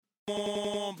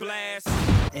Blast.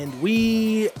 And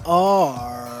we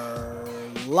are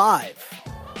live.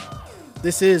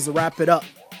 This is the Wrap It Up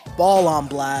Ball on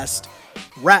Blast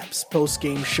Raps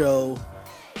post-game show.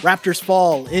 Raptors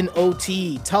fall in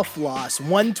OT. Tough loss,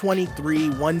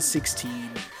 123-116.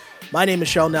 My name is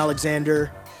Sheldon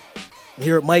Alexander. I'm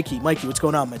here with Mikey. Mikey, what's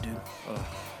going on, my dude?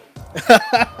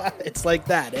 It's like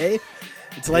that, eh?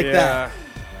 It's like that.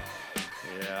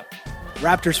 Yeah.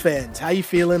 Raptors fans, how you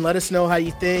feeling? Let us know how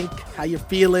you think, how you're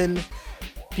feeling.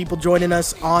 People joining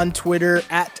us on Twitter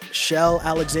at Shell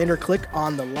Alexander. Click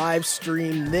on the live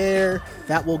stream there.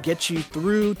 That will get you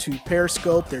through to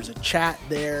Periscope. There's a chat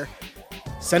there.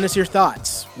 Send us your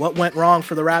thoughts. What went wrong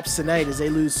for the Raps tonight as they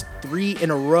lose 3 in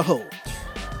a row?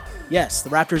 Yes, the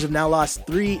Raptors have now lost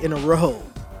 3 in a row.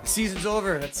 Season's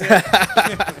over. That's it.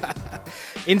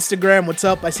 Instagram, what's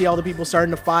up? I see all the people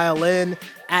starting to file in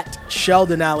at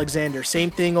Sheldon Alexander. Same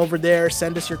thing over there.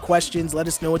 Send us your questions. Let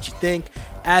us know what you think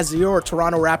as your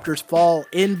Toronto Raptors fall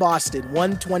in Boston,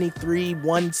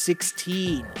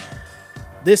 123-116.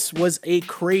 This was a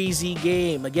crazy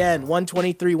game. Again,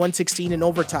 123-116 in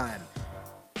overtime.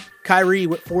 Kyrie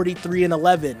with 43 and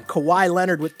 11. Kawhi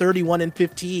Leonard with 31 and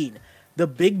 15. The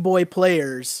big boy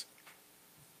players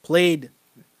played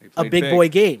a big boy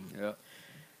game. Yeah.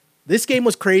 This game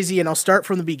was crazy, and I'll start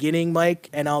from the beginning, Mike,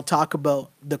 and I'll talk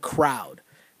about the crowd.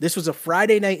 This was a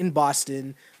Friday night in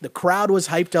Boston. The crowd was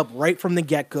hyped up right from the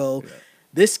get-go. Yeah.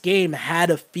 This game had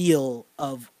a feel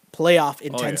of playoff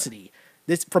intensity.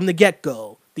 This from the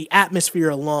get-go, the atmosphere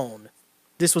alone.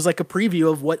 This was like a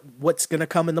preview of what's going to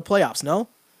come in the playoffs, no?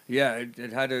 Yeah,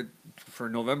 it had for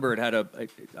November, it had a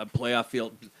playoff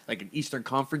feel, like an Eastern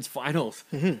Conference Finals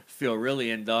feel, really.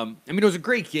 And, I mean, it was a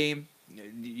great game.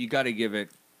 You got to give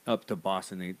it up to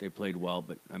Boston. They played well,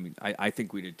 but, I mean, I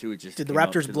think we did, too. It just did the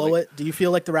Raptors blow it? Do you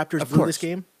feel like the Raptors blew this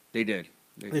game? They did.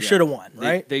 They should have won,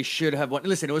 right? They should have won.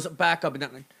 Listen, it was a backup. In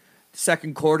that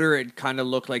second quarter, it kind of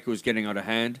looked like it was getting out of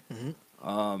hand.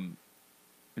 And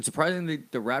surprisingly,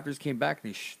 the Raptors came back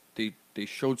and they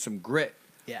showed some grit.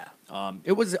 Yeah.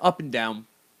 It was up and down.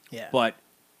 Yeah. But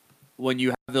when you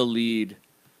have the lead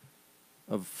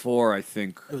of 4, I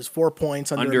think it was 4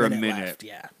 points under a minute left.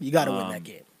 Yeah. You got to win that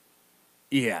game.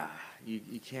 Yeah.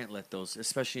 You can't let those,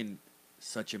 especially in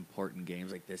such important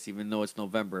games like this, even though it's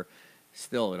November,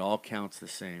 still it all counts the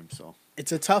same. So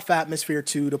it's a tough atmosphere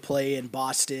too to play in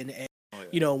Boston. And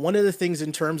you know, one of the things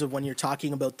in terms of when you're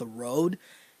talking about the road,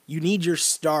 you need your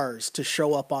stars to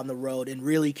show up on the road and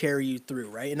really carry you through,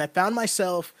 right? And I found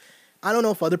myself, I don't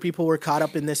know if other people were caught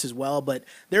up in this as well, but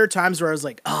there are times where I was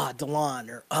like, DeLon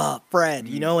or Fred,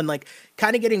 you know, and like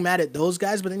kind of getting mad at those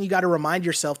guys. But then you got to remind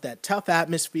yourself that tough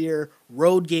atmosphere,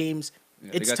 road games,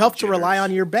 it's tough to rely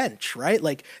on your bench, right?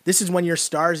 Like this is when your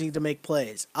stars need to make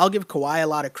plays. I'll give Kawhi a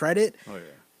lot of credit. Oh, yeah.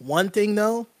 One thing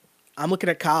though, I'm looking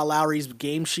at Kyle Lowry's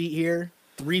game sheet here,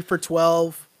 3 for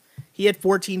 12. He had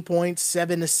 14 points,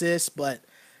 7 assists, but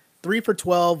 3 for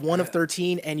 12, 1 of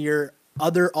 13, and your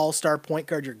other all-star point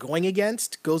guard you're going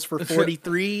against goes for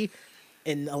 43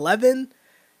 and 11.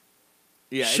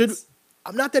 Yeah,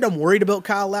 I'm not that I'm worried about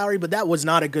Kyle Lowry, but that was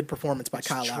not a good performance by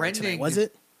Kyle Lowry tonight, was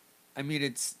it? I mean,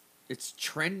 it's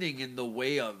trending in the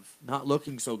way of not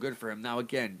looking so good for him. Now,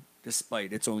 again,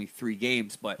 despite it's only 3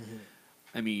 games, but,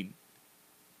 I mean,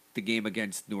 the game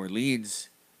against New Orleans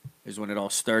is when it all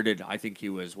started. I think he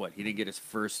was, he didn't get his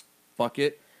first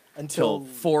bucket until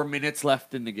 4 minutes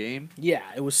left in the game. Yeah,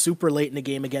 it was super late in the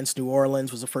game against New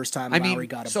Orleans. Was the first time Lowry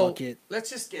got a bucket. Let's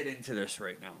just get into this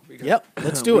right now. Yep,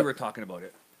 let's do it. We were talking about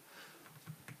it.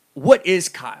 What is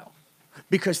Kyle?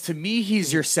 Because to me,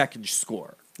 he's your second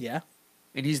scorer. Yeah.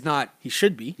 And he's not. He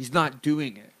should be. He's not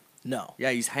doing it. No.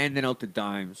 Yeah, he's handing out the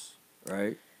dimes,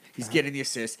 right? He's getting the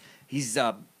assists. He's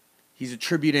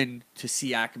attributing to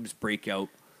Siakam's breakout,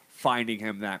 finding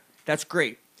him that. That's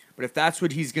great. But if that's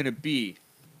what he's going to be,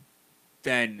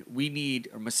 then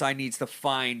Masai needs to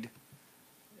find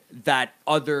that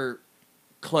other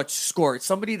clutch scorer.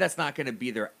 Somebody that's not going to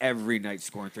be there every night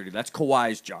scoring 30. That's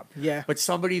Kawhi's job. Yeah. But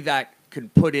somebody that can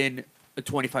put in a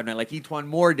 25 night like Etuan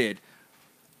Moore did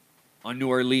on New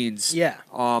Orleans. Yeah.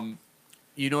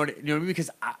 You know what I mean? Because,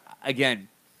 again,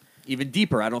 even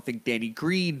deeper, I don't think Danny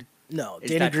Green is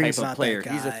Danny that Green's type of not player. that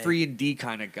guy. He's a 3-and-D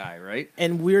kind of guy, right?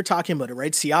 And we were talking about it,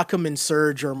 right? Siakam and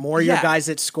Serge are more your guys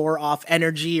that score off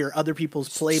energy or other people's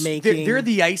playmaking. They're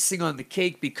the icing on the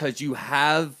cake because you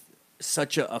have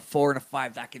such a 4 and a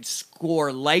 5 that can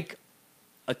score like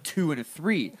a 2 and a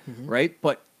 3, right?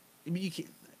 But I mean,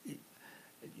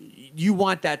 you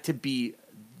want that to be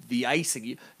the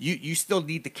icing. You still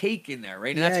need the cake in there,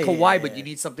 right? And that's Kawhi, but you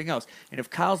need something else. And if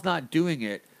Kyle's not doing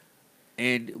it,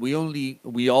 and we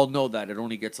all know that it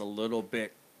only gets a little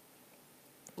bit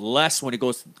less when it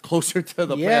goes closer to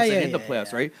the Yeah, playoffs yeah, and in the yeah,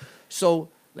 playoffs, yeah. right? So,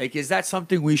 like, is that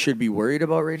something we should be worried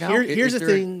about right now? Here's Is the there-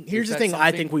 thing. Here's is the that thing. I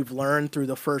something? think we've learned through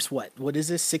the first what is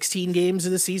this? 16 games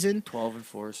of the season.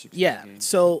 12-4, 16 Yeah. games.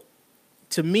 So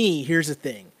to me, here's the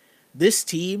thing. This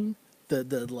team, the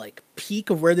like peak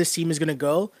of where this team is going to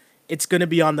go, it's going to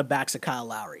be on the backs of Kyle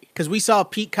Lowry. Because we saw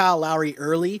peak Kyle Lowry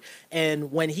early,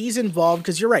 and when he's involved,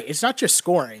 because you're right, it's not just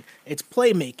scoring, it's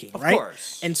playmaking, Of right?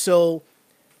 course. And so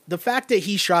the fact that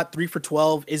he shot 3 for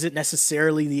 12 isn't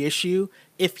necessarily the issue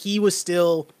if he was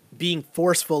still being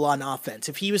forceful on offense,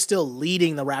 if he was still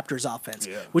leading the Raptors offense,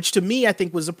 Yeah. which to me I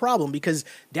think was a problem because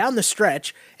down the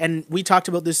stretch, and we talked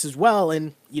about this as well,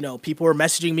 and you know, people were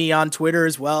messaging me on Twitter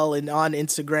as well and on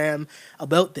Instagram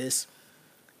about this.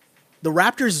 The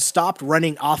Raptors stopped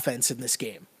running offense in this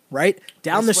game, right?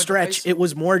 Down the Just went to stretch, ISO. it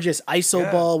was more just ISO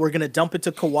Yeah. ball. We're going to dump it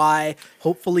to Kawhi.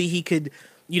 Hopefully he could,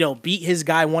 you know, beat his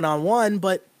guy one-on-one,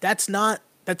 but that's not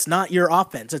your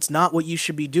offense. That's not what you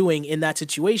should be doing in that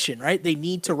situation, right? They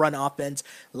need to run offense.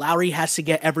 Lowry has to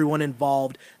get everyone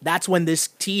involved. That's when this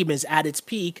team is at its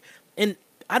peak. And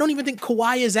I don't even think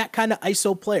Kawhi is that kind of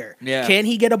ISO player. Yeah. Can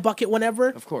he get a bucket whenever?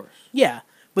 Of course. Yeah,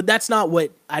 but that's not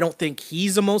what I don't think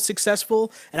he's the most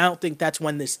successful, and I don't think that's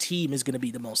when this team is going to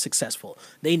be the most successful.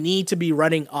 They need to be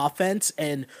running offense,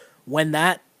 and when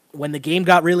the game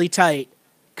got really tight,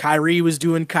 Kyrie was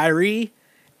doing Kyrie,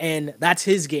 and that's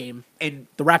his game. And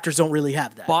The Raptors don't really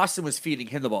have that. Boston was feeding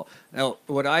him the ball. Now,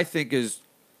 what I think is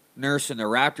Nurse and the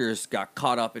Raptors got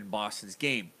caught up in Boston's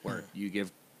game where you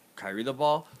give Kyrie the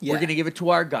ball, Yeah. we're going to give it to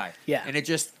our guy. Yeah. And it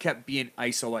just kept being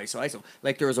ISO.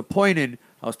 Like there was a point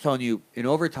I was telling you, in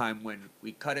overtime when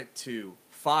we cut it to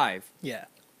 5, Yeah,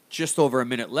 just over a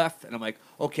minute left. And I'm like,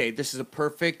 okay, this is a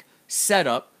perfect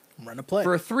setup run a play.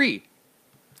 for a 3.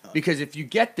 Because if you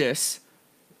get this,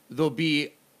 there'll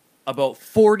be about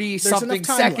 40 something enough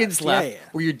time seconds left. left, Yeah, yeah.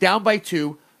 where you're down by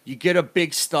 2, you get a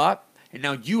big stop, and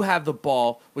now you have the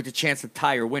ball with a chance to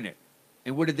tie or win it.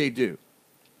 And what did they do?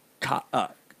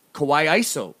 Kawhi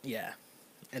ISO. Yeah,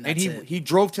 and And that's he it. he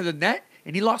drove to the net,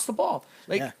 and he lost the ball.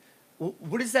 Like, Yeah.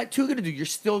 what is that 2 going to do? You're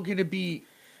still going to be...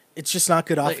 It's just not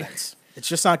good Like- offense. It's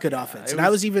just not good offense. it And I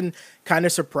was- was even kind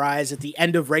of surprised at the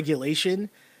end of regulation,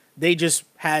 they just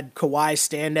had Kawhi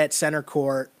stand at center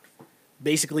court,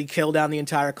 basically kill down the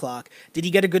entire clock. Did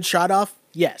he get a good shot off?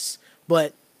 Yes.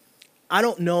 But I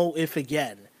don't know if,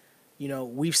 again, you know,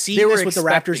 we've seen They were this with the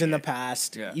Raptors expecting in the it.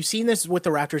 past. Yeah. You've seen this with the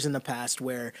Raptors in the past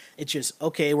where it's just,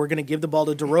 okay, we're going to give the ball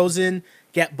to DeRozan,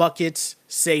 get buckets,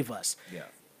 save us. Yeah.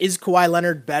 Is Kawhi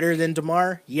Leonard better than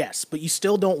DeMar? Yes, but you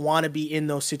still don't want to be in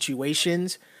those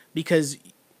situations because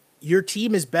your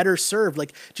team is better served.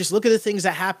 Like, just look at the things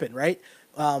that happen, right?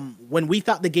 When we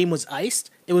thought the game was iced,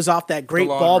 it was off that great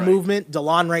DeLon ball Wright. movement.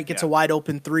 DeLon Wright gets Yeah. a wide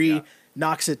open 3, Yeah.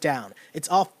 knocks it down. It's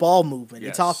off ball movement.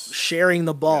 It's off Yes. sharing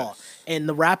the ball. Yes. And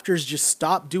the Raptors just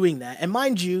stopped doing that. And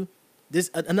mind you, this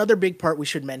another big part we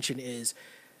should mention is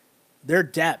their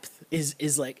depth is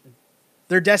like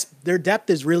their depth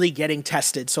is really getting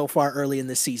tested so far early in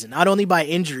this season. Not only by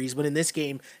injuries, but in this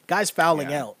game, guys fouling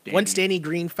Yeah, out. Danny. Once Danny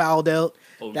Green fouled out,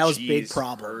 that was big OG's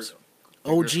problems. hurt.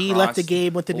 OG Fingers left the crossed.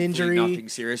 game with an Hopefully injury. Nothing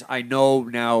serious. I know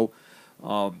now.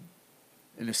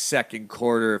 In the second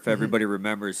quarter, Mm-hmm. if everybody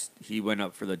remembers, he went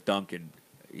up for the dunk and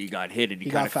he got hit and he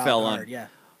He kind got of fouled fell hard, yeah.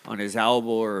 on his elbow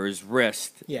or his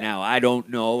wrist. Yeah. Now I don't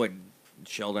know, and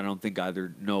Sheldon, I don't think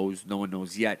either knows. No one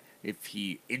knows yet if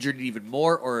he injured it even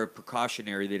more or a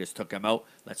precautionary. They just took him out.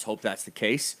 Let's hope that's the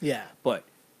case. Yeah. But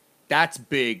that's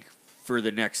big for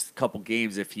the next couple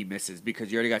games if he misses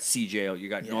because you already got CJ out, you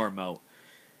got Yeah. Norm out,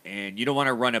 and you don't want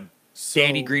to run a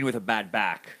Danny So- Green with a bad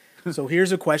back. So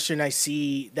here's a question I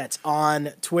see that's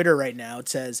on Twitter right now. It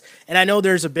says, and I know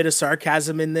there's a bit of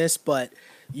sarcasm in this, but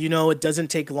you know it doesn't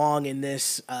take long in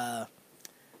this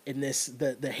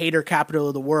the hater capital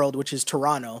of the world, which is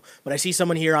Toronto. But I see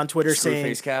someone here on Twitter saying,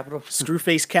 Screwface Capital.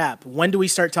 "Screwface Cap, when do we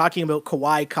start talking about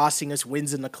Kawhi costing us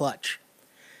wins in the clutch?"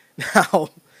 Now,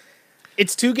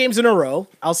 it's 2 games in a row.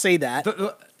 I'll say that.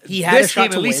 He had this a shot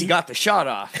game, to at least win. he got the shot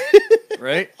off,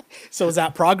 right? So is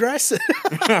that progress?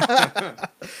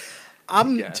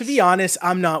 Yes. To be honest,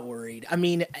 I'm not worried. I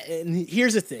mean, and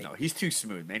here's the thing. No, he's too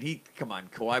smooth, man. Come on,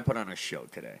 Kawhi put on a show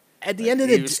today. At the end of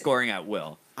the he day, was scoring at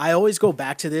will. I always go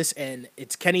back to this, and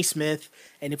it's Kenny Smith.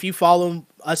 And if you follow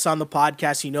us on the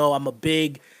podcast, you know I'm a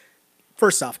big,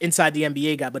 first off, inside the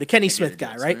NBA guy, but a Kenny Smith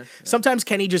guy, right? Smith, yeah. Sometimes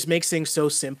Kenny just makes things so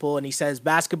simple, and he says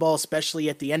basketball, especially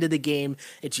at the end of the game,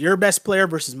 it's your best player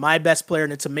versus my best player,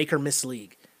 and it's a make or miss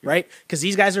league, right? Because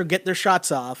these guys are get their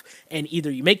shots off, and either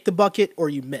you make the bucket or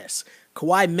you miss.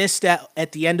 Kawhi missed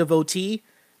at the end of OT.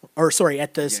 or sorry,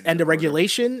 at the end of end the of quarter.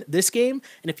 regulation this game.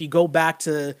 And if you go back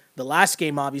to the last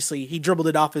game, obviously, he dribbled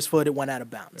it off his foot, it went out of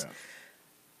bounds. Yeah.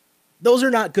 Those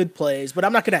are not good plays, but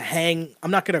I'm not going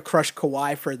to crush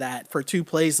Kawhi for that, for 2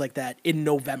 plays like that in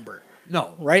November.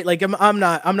 No. Right? Like I'm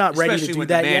not ready to Especially do when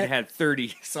that the man yet. had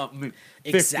 30 something,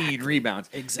 15 Exactly. rebounds.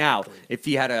 Exactly. Now, if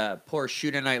he had a poor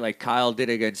shooting night like Kyle did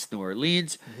against New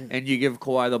Orleans, Mm-hmm. and you give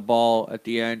Kawhi the ball at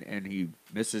the end and he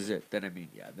misses it, then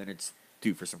then it's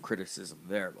due for some criticism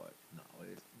there. But no,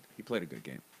 he played a good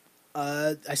game.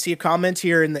 I see a comment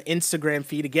here in the Instagram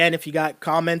feed. Again, if you got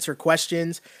comments or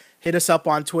questions, hit us up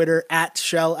on Twitter at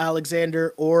Shell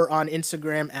Alexander or on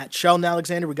Instagram at Sheldon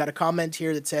Alexander. We got a comment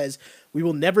here that says, "We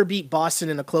will never beat Boston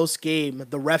in a close game.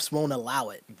 The refs won't allow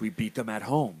it." We beat them at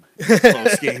home.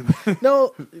 Close game.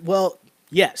 No, well,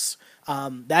 yes,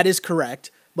 that is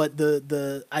correct. But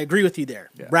the I agree with you there.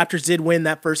 Yeah. Raptors did win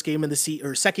that first game of the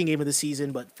or second game of the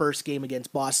season, but first game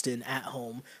against Boston at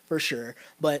home for sure.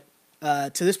 But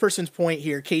to this person's point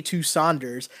here, K2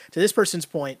 Saunders, to this person's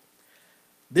point,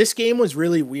 this game was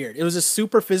really weird. It was a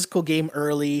super physical game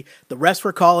early. The refs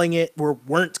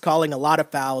weren't calling a lot of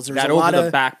fouls. There's That a lot over the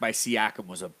of back by Siakam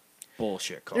was a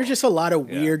bullshit call. there's just a lot of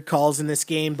weird calls in this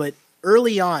game, but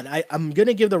early on, I'm going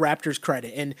to give the Raptors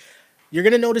credit. And you're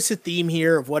going to notice a theme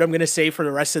here of what I'm going to say for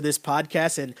the rest of this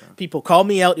podcast. And people call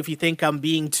me out if you think I'm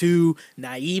being too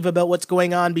naive about what's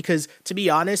going on, because to be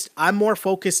honest, I'm more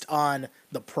focused on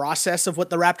the process of what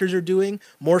the Raptors are doing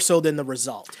more so than the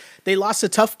result. They lost a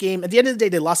tough game. At the end of the day,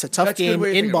 they lost a tough That's a good game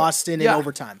way to in think about it. Boston in Yeah.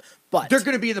 overtime. But They're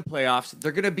going to be in the playoffs.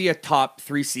 They're going to be a top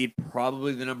 3 seed,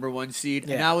 probably the number 1 seed.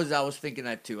 And Yeah. I was thinking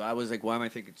that too. I was like, why am I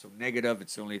thinking so negative?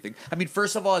 It's the only thing. I mean,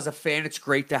 first of all, as a fan, it's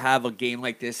great to have a game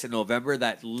like this in November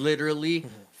that literally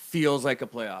feels like a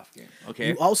playoff game. Okay.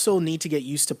 you also need to get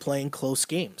used to playing close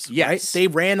games. Yes. Right? They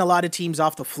ran a lot of teams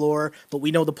off the floor, but we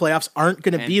know the playoffs aren't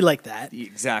going to And be like that.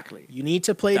 Exactly. You need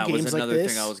to play That games was like another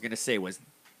this. thing I was going to say was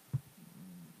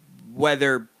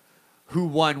whether who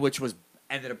won, which was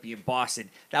ended up being Boston.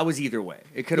 That was either way.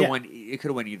 It could have Yeah. won. It could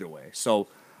have went either way. So,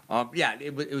 yeah,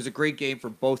 it was a great game for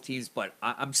both teams. But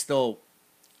I'm still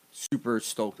super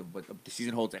stoked of what the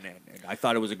season holds, and I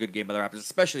thought it was a good game by the Raptors,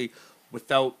 especially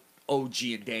without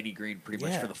OG and Danny Green pretty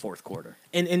much Yeah. for the fourth quarter.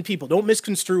 And people, don't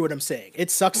misconstrue what I'm saying.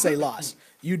 It sucks they lost.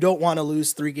 You don't want to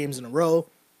lose 3 games in a row.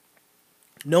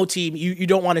 No team, you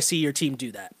don't want to see your team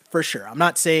do that, for sure. I'm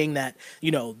not saying that,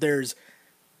 there's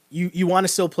you want to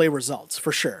still play results,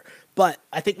 for sure. But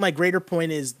I think my greater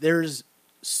point is there's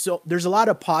a lot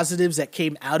of positives that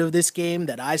came out of this game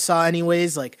that I saw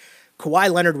anyways. Like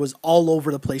Kawhi Leonard was all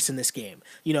over the place in this game.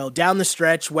 Down the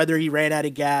stretch, whether he ran out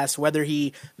of gas, whether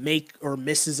he make or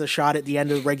misses a shot at the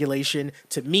end of regulation,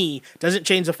 to me, doesn't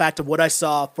change the fact of what I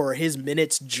saw for his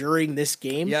minutes during this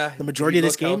game. Yeah, The majority of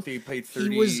this game. He played he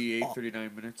was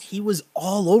 39 minutes. He was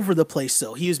all over the place,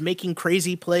 though. He was making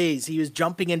crazy plays. He was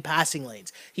jumping in passing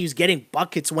lanes. He was getting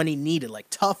buckets when he needed, like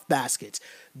tough baskets.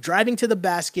 Driving to the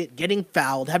basket, getting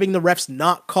fouled, having the refs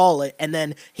not call it, and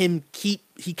then he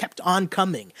kept on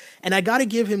coming. And I got to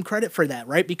give him credit for that,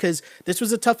 right? Because this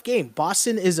was a tough game.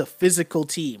 Boston is a physical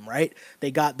team, right?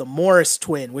 They got the Morris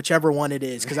twin, whichever one it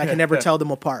is, because I can never tell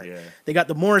them apart. Yeah. They got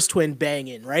the Morris twin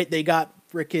banging, right? They got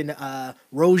freaking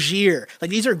Rozier.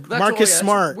 Like, these are Marcus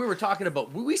Smart. We were talking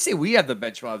about. We say we have the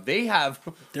bench mob. They have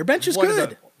Their bench is one of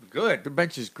good. Good. Their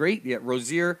bench is great. Yeah,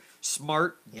 Rozier,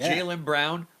 Smart, Yeah. Jaylen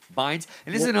Brown, Bynes.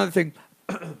 And this is another thing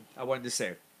I wanted to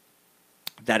say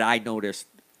that I noticed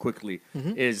quickly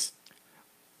Mm-hmm. is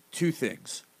 2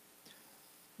 things.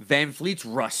 Van Vliet's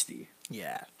rusty,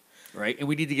 Yeah. right? And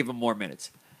we need to give him more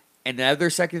minutes. And the other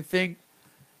second thing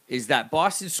is that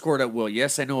Boston scored at will.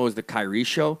 Yes, I know it was the Kyrie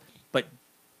show, but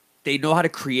they know how to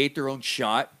create their own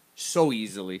shot so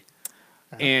easily.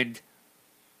 And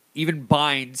even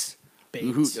Baines.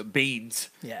 Baines.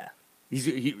 Yeah. He's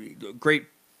a great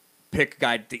pick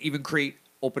guy to even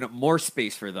open up more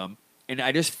space for them. And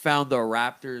I just found the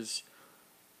Raptors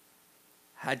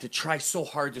had to try so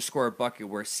hard to score a bucket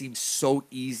where it seems so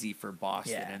easy for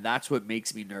Boston. Yeah. And that's what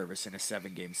makes me nervous in a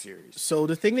 7-game series. So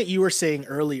the thing that you were saying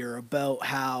earlier about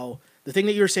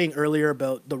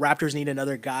the Raptors need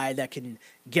another guy that can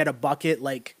get a bucket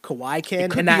like Kawhi can,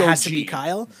 Could and that be has to OG, be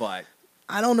Kyle. But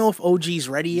I don't know if OG's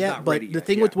ready yet, not but ready the yet,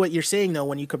 thing yeah. with what you're saying though,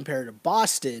 when you compare to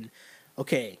Boston,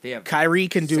 okay, They have Kyrie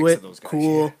can 6 do of it, those guys,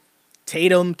 cool. yeah.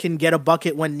 Tatum can get a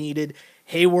bucket when needed.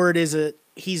 Hayward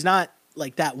he's not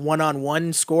like that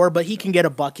one-on-one score, but he can get a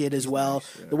bucket as well.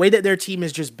 nice, yeah. The way that their team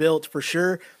is just built, for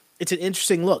sure, it's an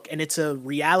interesting look, and it's a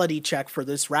reality check for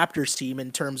this Raptors team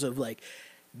in terms of like,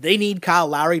 they need Kyle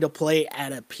Lowry to play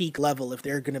at a peak level if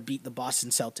they're going to beat the Boston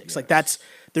Celtics. Like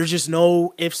there's just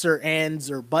no ifs or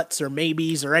ands or buts or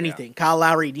maybes or anything. Kyle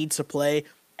Lowry needs to play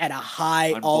at a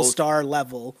high all-star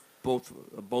level.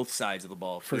 Both sides of the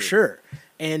ball. For sure.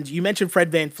 And you mentioned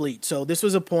Fred VanVleet. So this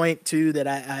was a point, too, that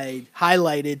I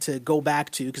highlighted to go back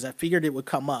to because I figured it would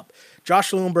come up.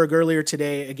 Josh Lewinberg earlier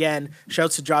today, again,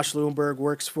 shouts to Josh Lewinberg,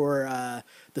 works for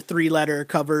the three-letter,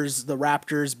 covers the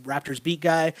Raptors beat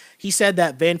guy. He said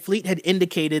that VanVleet had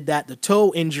indicated that the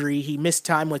toe injury he missed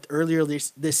time with earlier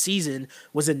this season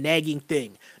was a nagging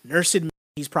thing. Nurse admitted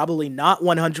he's probably not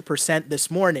 100%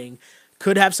 this morning.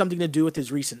 Could have something to do with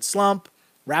his recent slump.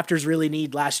 Raptors really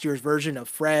need last year's version of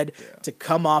Fred to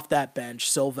come off that bench.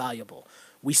 So valuable.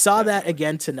 We saw that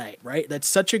again tonight, right? That's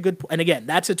such a good point. And again,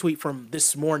 that's a tweet from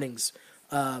this morning's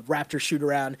Raptors shoot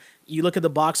around. You look at the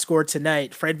box score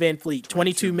tonight. Fred VanVleet,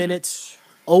 22 minutes,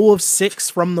 0 of 6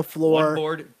 from the floor. 1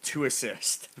 board, 2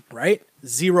 assists. Right?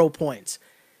 0 points.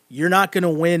 You're not going to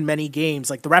win many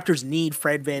games. Like the Raptors need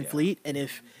Fred VanVleet, and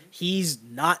if he's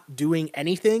not doing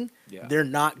anything, they're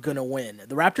not going to win.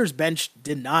 The Raptors bench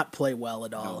did not play well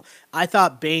at all. No. I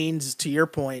thought Baines, to your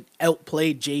point,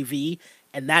 outplayed JV,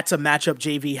 and that's a matchup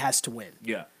JV has to win.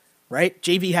 Yeah. Right?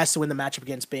 JV has to win the matchup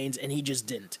against Baines, and he just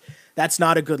didn't. That's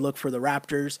not a good look for the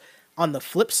Raptors. On the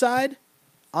flip side,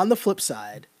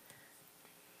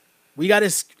 we got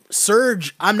to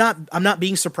Serge. I'm not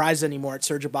being surprised anymore at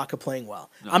Serge Ibaka playing well.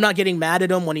 No. I'm not getting mad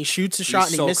at him when he shoots a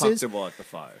shot and he misses. He's so comfortable at the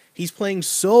 5. He's playing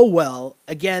so well.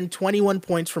 Again, 21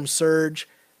 points from Serge,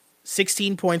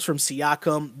 16 points from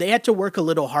Siakam. They had to work a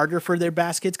little harder for their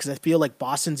baskets because I feel like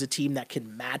Boston's a team that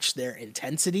can match their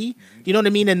intensity. Mm-hmm. You know what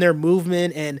I mean? And their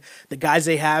movement and the guys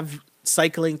they have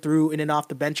cycling through in and off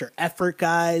the bench are effort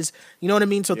guys. You know what I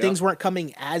mean? So things weren't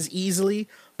coming as easily,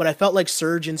 but I felt like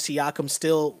Serge and Siakam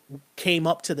still came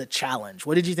up to the challenge.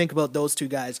 What did you think about those two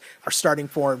guys are starting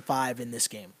 4 and 5 in this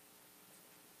game?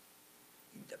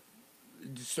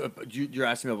 So you're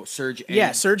asking me about Serge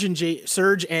and...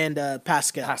 Serge and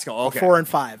Pascal. Pascal, okay. 4 and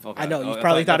 5. Okay. I know, you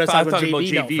probably thought I was talking about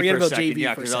JV. No, forget about JV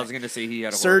yeah, because I was going to say he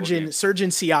had a Serge and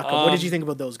Siakam. What did you think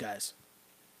about those guys?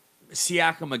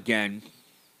 Siakam again...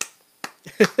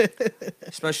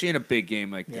 especially in a big game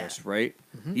like this, right?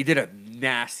 Mm-hmm. He did a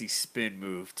nasty spin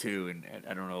move too, and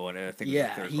I don't know what I think. Yeah,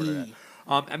 the third quarter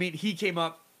of that. I mean, he came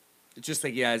up just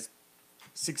like he has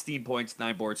 16 points,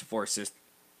 9 boards, 4 assists.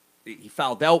 He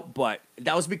fouled out, but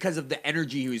that was because of the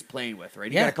energy he was playing with,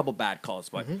 right? He got a couple bad calls,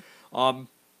 but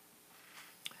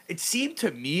it seemed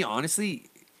to me, honestly,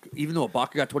 even though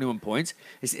Ibaka got 21 points,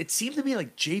 it seemed to me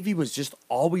like JV was just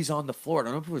always on the floor. I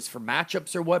don't know if it was for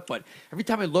matchups or what, but every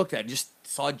time I looked, I just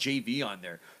saw JV on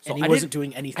there. So and he wasn't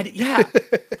doing anything.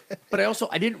 But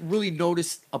I didn't really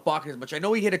notice Ibaka as much. I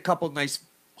know he hit a couple nice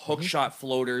hook shot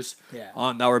floaters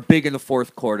that were big in the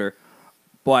fourth quarter,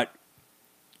 but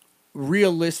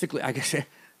realistically, I guess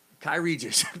Kyrie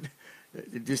just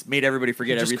made everybody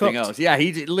forget everything else. Yeah,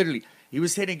 he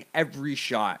was hitting every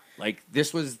shot. Like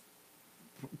this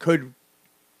could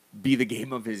be the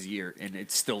game of his year, and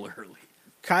it's still early.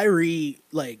 Kyrie,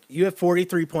 like, you have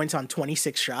 43 points on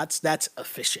 26 shots. That's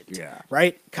efficient. Yeah.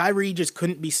 Right? Kyrie just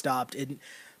couldn't be stopped. And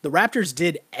the Raptors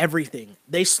did everything.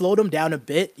 They slowed him down a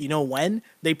bit. You know when?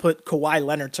 They put Kawhi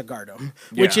Leonard to guard him,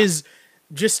 which is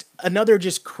just another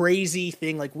just crazy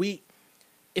thing. Like,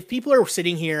 if people are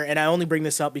sitting here, and I only bring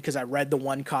this up because I read the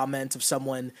one comment of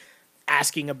someone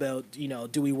asking about,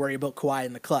 do we worry about Kawhi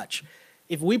in the clutch?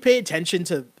 If you pay attention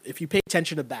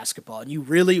to basketball and you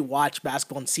really watch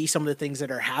basketball and see some of the things that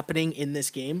are happening in this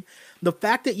game, the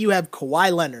fact that you have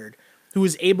Kawhi Leonard, who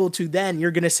is able to then,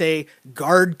 you're going to say,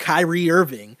 guard Kyrie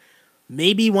Irving,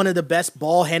 maybe one of the best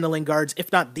ball handling guards,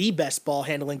 if not the best ball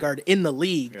handling guard in the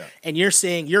league, and you're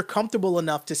saying you're comfortable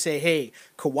enough to say, hey,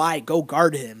 Kawhi, go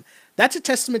guard him. That's a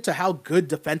testament to how good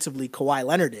defensively Kawhi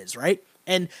Leonard is, right?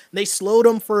 And they slowed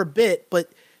him for a bit, but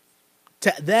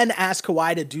to then ask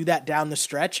Kawhi to do that down the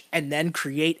stretch and then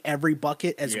create every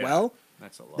bucket as well,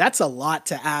 that's a lot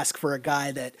to ask for a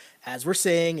guy that, as we're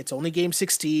saying, it's only game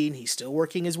 16. He's still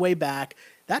working his way back.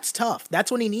 That's tough.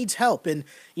 That's when he needs help. And,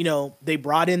 they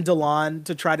brought in DeLon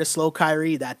to try to slow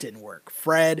Kyrie. That didn't work.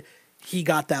 Fred, he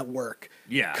got that work.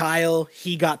 Yeah. Kyle,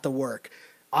 he got the work.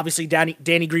 Obviously,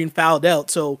 Danny Green fouled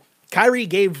out. So Kyrie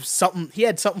gave something. He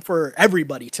had something for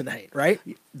everybody tonight, right?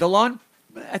 DeLon,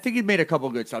 I think he made a couple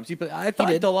good stops. I thought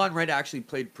DeLon Wright actually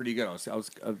played pretty good.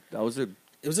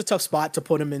 It was a tough spot to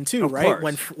put him in too, right?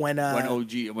 Course. When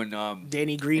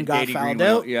Danny Green got fouled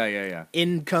out. Yeah.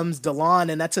 In comes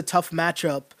DeLon, and that's a tough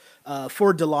matchup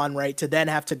for DeLon Wright to then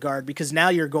have to guard because now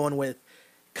you're going with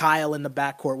Kyle in the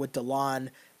backcourt with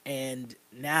DeLon and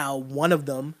now one of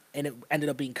them, and it ended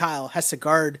up being Kyle, has to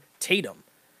guard Tatum.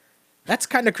 That's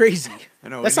kind of crazy. I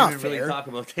know. That's we not didn't fair. really talk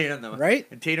about Tatum though, Right?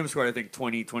 And Tatum scored, I think,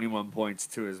 20, 21 points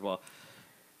too as well.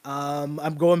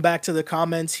 I'm going back to the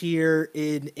comments here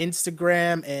in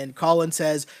Instagram, and Colin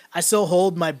says, "I still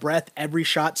hold my breath every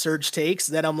shot Serge takes."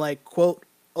 Then I'm like, "Quote,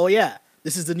 oh yeah,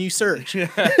 this is the new Serge."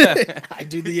 I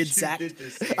do the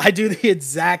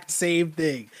exact same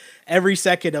thing. Every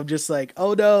second, I'm just like,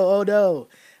 "Oh no, oh no."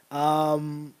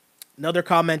 Another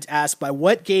comment asked, "By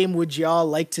what game would y'all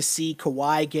like to see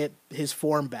Kawhi get his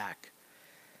form back?"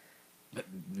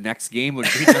 Next game would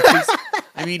be nice.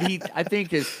 I mean, I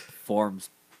think his form's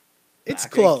It's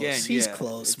back close. again, He's yeah.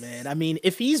 close, man. I mean,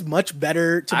 if he's much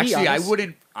better, to be Actually, honest. I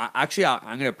wouldn't.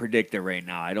 I'm going to predict it right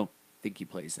now. I don't think he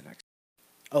plays the next.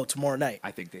 Oh, tomorrow night.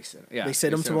 I think they said. Yeah, They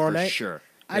sit him tomorrow for night? Sure.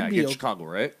 I'd Yeah, be against okay. Chicago,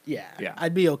 right? Yeah, Yeah.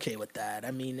 I'd be okay with that.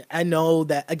 I mean, I know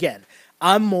that, again,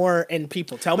 I'm more, and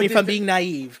people tell me But if I'm being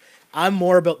naive, I'm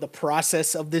more about the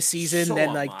process of this season So than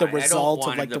am like the I. I don't result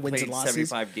want of like him the to wins play and in losses.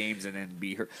 75 games and then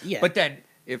be hurt. Yeah. But then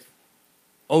if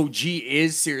OG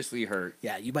is seriously hurt,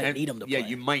 Yeah, you might need him to Yeah, play.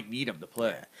 you might need him to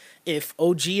play. If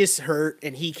OG is hurt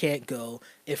and he can't go,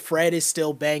 if Fred is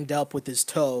still banged up with his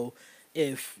toe,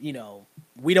 if,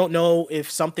 we don't know if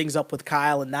something's up with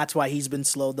Kyle and that's why he's been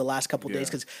slowed the last couple days, Yeah.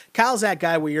 because Kyle's that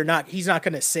guy where he's not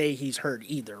going to say he's hurt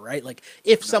either, right? Like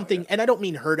if something, yeah. and I don't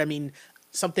mean hurt, I mean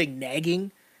something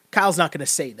nagging, Kyle's not going to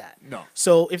say that. No.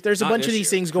 So if there's a Not bunch of this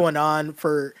these year. things going on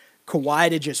for Kawhi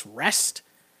to just rest,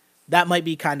 that might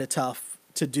be kind of tough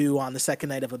to do on the second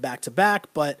night of a back-to-back,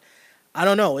 but I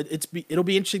don't know. It'll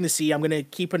be interesting to see. I'm going to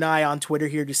keep an eye on Twitter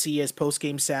here to see as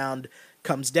post-game sound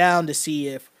comes down to see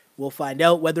if we'll find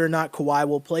out whether or not Kawhi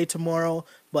will play tomorrow.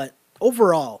 But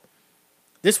overall,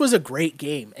 this was a great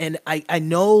game. And I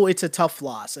know it's a tough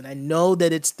loss, and I know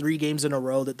that it's 3 games in a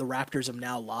row that the Raptors have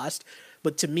now lost.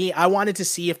 But to me, I wanted to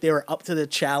see if they were up to the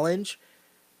challenge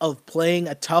of playing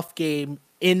a tough game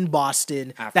in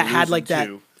Boston After that had losing like that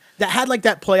two. that had like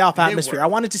that playoff They atmosphere. were. I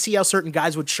wanted to see how certain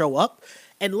guys would show up.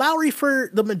 And Lowry, for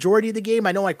the majority of the game,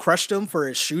 I know I crushed him for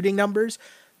his shooting numbers,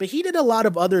 but he did a lot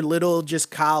of other little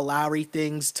just Kyle Lowry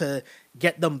things to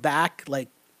get them back, like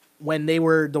when they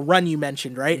were the run you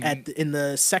mentioned, right? In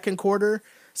the second quarter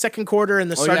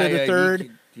and the start of the third.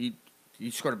 He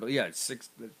scored. Yeah, 6.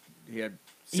 He had.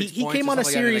 He 6 points came or on a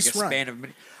something like that in, serious like a run. span of a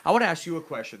minute. I want to ask you a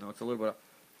question though. It's a little bit.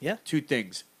 Yeah. 2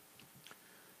 things.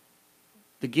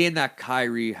 The game that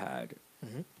Kyrie had.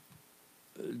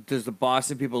 Does the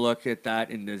Boston people look at that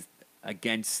and does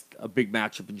against a big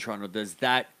matchup in Toronto? Does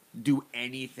that do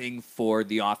anything for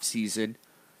the offseason?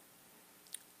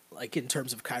 Like in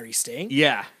terms of Kyrie staying?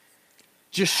 Yeah,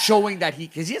 just showing that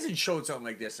because he hasn't showed something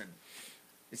like this, and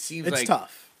it seems It's like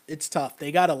tough. It's tough.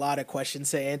 They got a lot of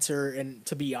questions to answer, and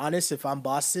to be honest, if I'm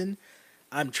Boston,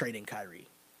 I'm trading Kyrie.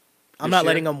 I'm This not year?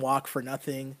 letting him walk for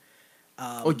nothing.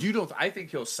 you don't. I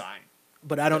think he'll sign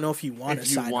But I don't know if you want to If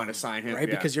you sign wanna him, sign him, right?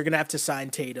 yeah. Because you're gonna have to sign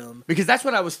Tatum. because that's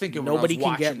what I was thinking. Nobody when I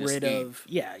was can watching get this rid game. of.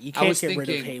 Yeah, you I can't was get rid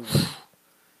of thinking- Hayward.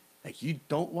 Like you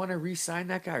don't want to re-sign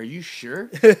that guy? Are you sure?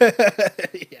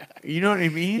 yeah. You know what I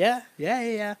mean?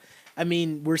 Yeah. I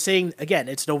mean, we're saying again,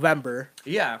 it's November.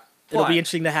 Yeah. It'll but- be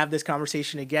interesting to have this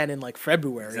conversation again in like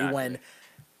February Exactly. when,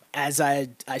 as I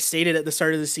stated at the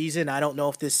start of the season, I don't know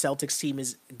if this Celtics team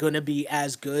is going to be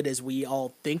as good as we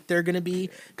all think they're going to be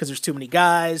because there's too many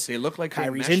guys. They look like they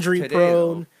Kyrie's meshed injury today,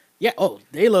 prone. though. Yeah. Oh,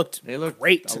 they looked They look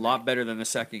great a tonight. lot better than the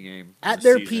second game At of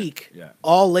their the season. peak, Yeah.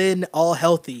 all in, all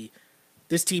healthy.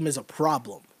 This team is a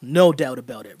problem, no doubt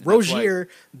about it. why- Rozier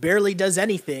barely does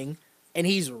anything, and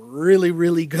he's really,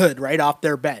 really good right off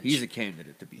their bench. He's a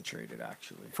candidate to be traded,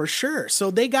 actually. For sure.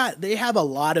 So they have a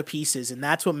lot of pieces, and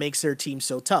that's what makes their team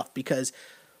so tough. Because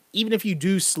even if you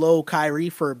do slow Kyrie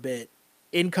for a bit,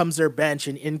 in comes their bench,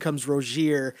 and in comes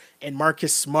Rozier and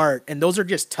Marcus Smart, and those are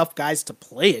just tough guys to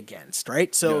play against,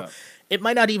 right? So Yeah. it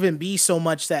might not even be so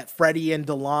much that Freddie and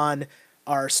DeLon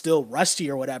are still rusty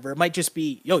or whatever. It might just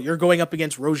be, you're going up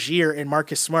against Rozier and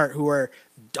Marcus Smart, who are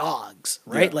dogs,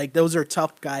 right? Yeah. Like those are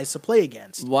tough guys to play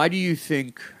against. Why do you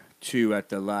think, too, at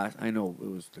the last... I know it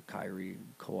was the Kyrie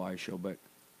Kawhi show, but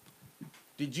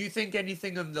did you think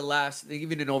anything of the last...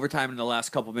 Even in overtime in the last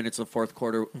couple minutes of the fourth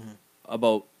quarter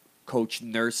about Coach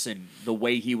Nurse and the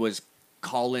way he was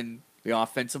calling the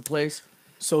offensive plays?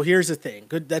 So here's the thing.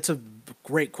 Good. That's a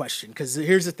great question because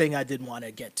here's the thing I did want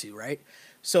to get to, right?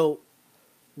 So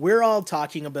we're all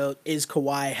talking about, is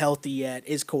Kawhi healthy yet?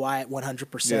 Is Kawhi at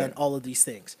 100%? Yeah. All of these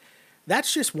things.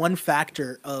 That's just one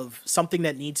factor of something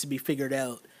that needs to be figured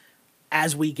out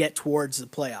as we get towards the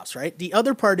playoffs, right? The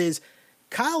other part is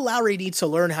Kyle Lowry needs to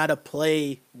learn how to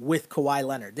play with Kawhi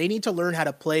Leonard. They need to learn how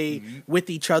to play with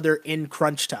each other in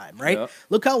crunch time, right? Yep.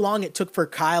 Look how long it took for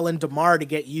Kyle and DeMar to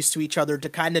get used to each other, to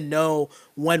kind of know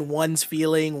when one's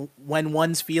feeling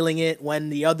it, when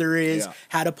the other is, Yeah.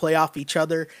 how to play off each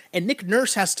other. And Nick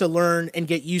Nurse has to learn and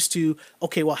get used to,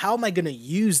 okay, well, how am I going to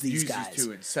use these Use guys? these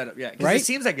two and set up. Yeah, because Right? it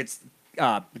seems like it's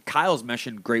Kyle's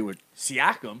meshing great with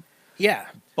Siakam, Yeah.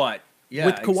 but yeah,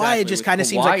 With Kawhi, it just With kinda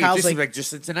seems Kawhi, like it Kyle's just like- seems like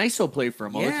just it's an ISO play for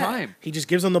him all the time. He just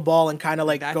gives them the ball and kind of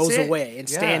like That's goes it. away and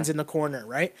Yeah. stands in the corner,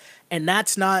 right? And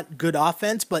that's not good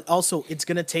offense, but also it's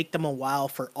going to take them a while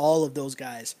for all of those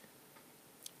guys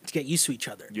to get used to each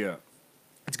other. Yeah,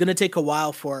 It's going to take a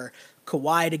while for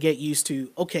Kawhi to get used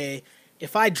to, okay,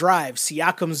 if I drive,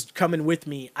 Siakam's coming with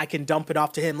me, I can dump it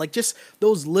off to him. Like just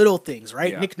those little things,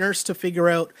 right? Yeah. Nick Nurse to figure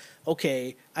out,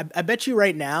 okay, I bet you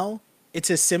right now it's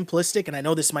as simplistic, and I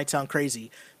know this might sound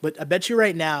crazy, but I bet you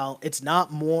right now it's not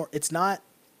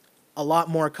a lot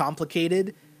more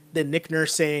complicated than Nick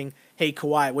Nurse saying, "Hey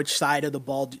Kawhi, which side of the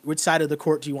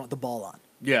court do you want the ball on?"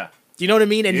 yeah, Do you know what I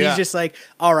mean? And Yeah. he's just like,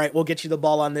 "All right, we'll get you the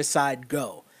ball on this side,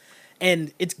 go."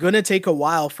 And it's going to take a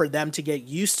while for them to get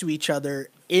used to each other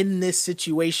in this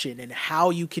situation and how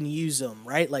you can use them,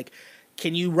 right? Like,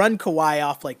 can you run Kawhi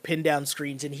off like pin down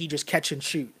screens and he just catch and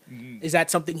shoot? Is that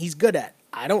something he's good at?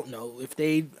 I don't know if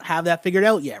they have that figured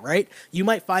out yet, right? You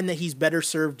might find that he's better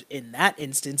served in that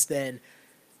instance than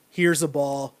here's a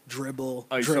ball, dribble,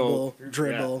 ISO, dribble,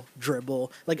 dribble,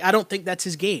 dribble. Like, I don't think that's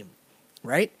his game,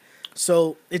 right?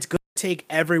 So it's going to take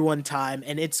everyone time,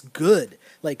 and it's good.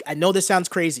 Like, I know this sounds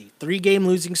crazy. 3-game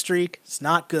losing streak, it's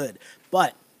not good.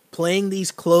 But playing these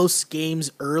close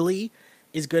games early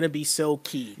is going to be so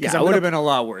key. yeah. It would have been a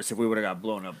lot worse if we would have got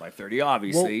blown up by 30.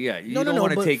 Obviously, Well, yeah. You no, don't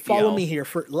want to but take the follow L. me here.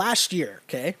 For last year,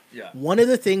 okay? Yeah. One of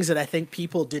the things that I think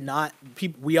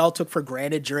we all took for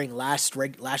granted during last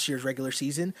year's regular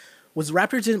season was the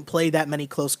Raptors didn't play that many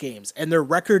close games, and their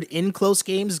record in close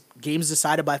games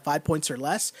decided by 5 points or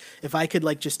less. If I could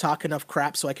like just talk enough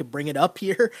crap so I could bring it up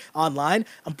here online,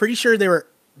 I'm pretty sure they were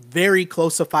very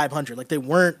close to 500. Like, they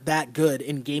weren't that good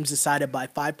in games decided by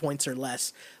 5 points or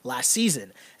less last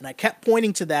season. And I kept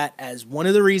pointing to that as one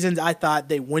of the reasons I thought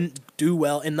they wouldn't do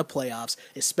well in the playoffs,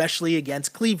 especially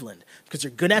against Cleveland, because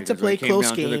they're going to have to Because when play it came close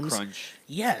down to the games. crunch.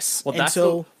 Yes. Well, and that's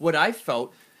so, what I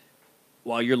felt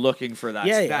while you're looking for that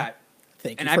Yeah, stat. yeah.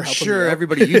 thank you And for I'm helping sure me out.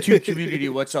 everybody, YouTube community,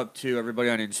 what's up to everybody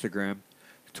on Instagram,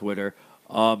 Twitter.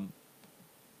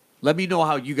 Let me know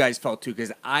how you guys felt too,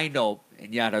 because I know,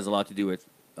 and yeah, it has a lot to do with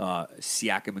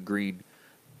Siakam and Green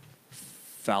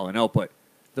fouling out. But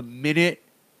the minute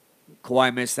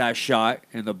Kawhi missed that shot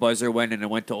and the buzzer went and it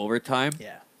went to overtime,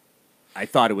 Yeah. I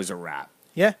thought it was a wrap.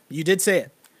 Yeah, you did say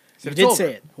it. So You it's did over.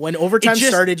 say it. When overtime It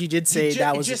just- started, you did say It ju-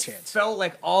 that it was a just chance. felt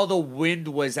like all the wind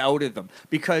was out of them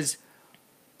because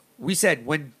we said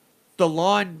when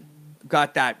DeLon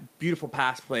got that beautiful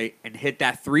pass play and hit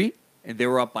that 3 and they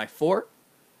were up by 4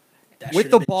 That with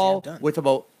should the have been ball jam done. with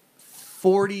about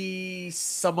 40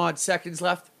 some odd seconds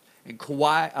left and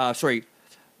Kyle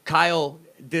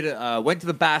went to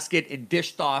the basket and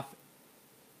dished off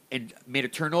and made a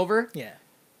turnover. Yeah.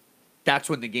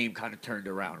 That's when the game kind of turned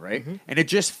around, right? Mm-hmm. And it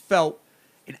just felt,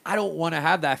 and I don't want to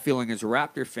have that feeling as a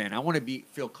Raptor fan. I want to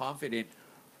feel confident,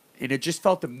 and it just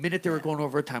felt the minute they were going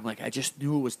overtime, like I just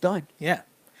knew it was done. Yeah.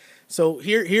 So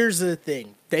here's the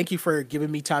thing. Thank you for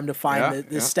giving me time to find Yeah,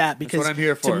 the yeah. stat, That's because what I'm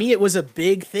here to for. me it was a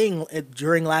big thing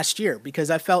during last year, because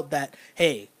I felt that,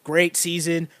 hey, great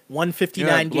season,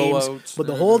 159 Yeah, games, blowouts, but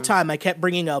the whole time I kept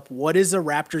bringing up what is the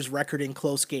Raptors' record in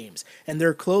close games, and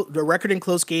their record in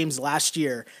close games last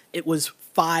year, it was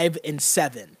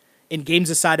 5-7 in games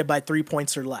decided by 3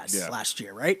 points or less Yeah. last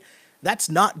year, right? That's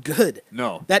not good.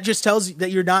 No. That just tells you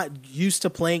that you're not used to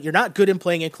playing. You're not good in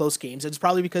playing in close games. It's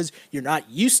probably because you're not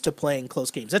used to playing close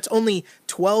games. That's only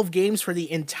 12 games for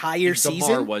the entire DeMar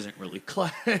season. wasn't really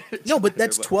clutch. No, but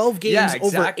that's 12 games Yeah, over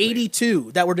exactly.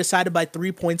 82 that were decided by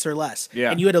 3 points or less.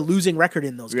 Yeah. And you had a losing record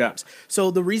in those Yeah. games.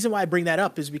 So the reason why I bring that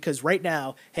up is because right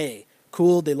now, hey,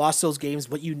 cool, they lost those games,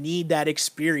 but you need that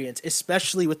experience,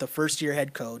 especially with the first-year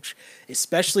head coach,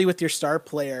 especially with your star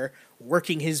player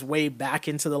working his way back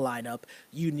into the lineup.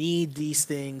 You need these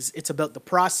things. It's about the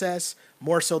process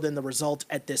more so than the result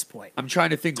at this point. I'm trying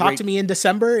to think. Talk to me in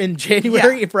December, in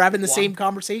January, Yeah. if we're having the Well, same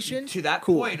conversation. To that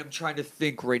cool. point, I'm trying to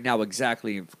think right now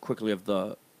exactly and quickly of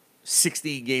the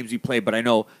 16 games we played, but I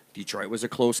know Detroit was a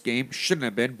close game. Shouldn't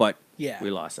have been, but Yeah. we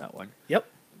lost that one. Yep.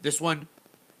 This one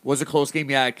was a close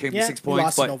game. Yeah, it came Yeah, to 6 we points,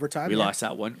 lost but in overtime, we yeah. lost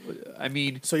that one. I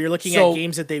mean, So you're looking So- at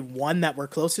games that they won that were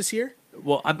close this year?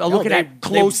 well, I'm No, looking they- at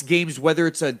close games, whether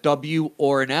it's a W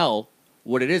or an L.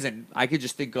 what it is. And I could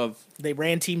just think of, They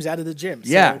ran teams out of the gym.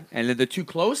 So yeah, and then the two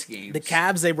close games. the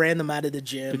Cavs, they ran them out of the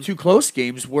gym. The two close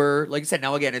games were, like I said,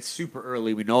 now again, it's super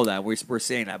early. We know that. We're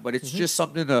saying that. But it's just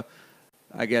something to,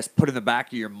 I guess, put in the back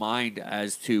of your mind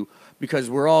as to, because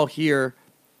we're all here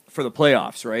for the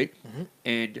playoffs, right?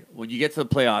 And when you get to the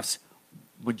playoffs,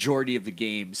 majority of the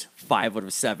games, 5 out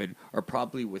of 7, are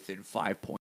probably within 5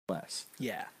 points or less.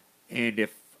 Yeah. And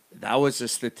if that was a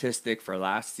statistic for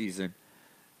last season,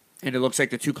 and it looks like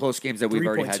the two close games that we've 3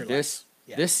 already points had or less.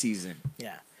 Yeah. this season.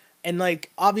 Yeah. And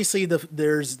like obviously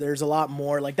there's a lot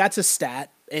more, like that's a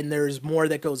stat and there's more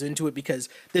that goes into it because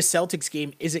this Celtics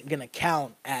game isn't going to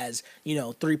count as,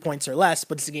 3 points or less,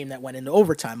 but it's a game that went into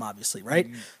overtime obviously, right?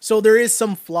 So there is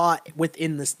some flaw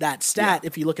within that stat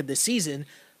if you look at this season,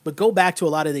 but go back to a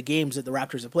lot of the games that the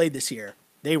Raptors have played this year.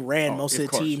 They ran most of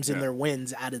the teams in their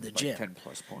wins out of the gym. 10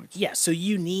 plus points. Yeah, so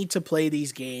you need to play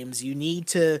these games.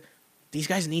 These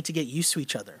guys need to get used to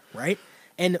each other, right?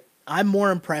 And I'm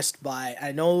more impressed by,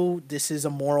 I know this is a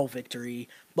moral victory,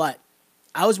 but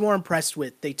I was more impressed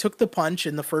with, they took the punch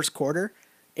in the first quarter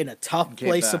in a tough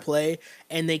place to play,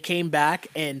 and they came back,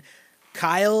 and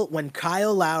when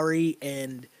Kyle Lowry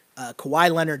and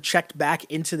Kawhi Leonard checked back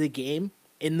into the game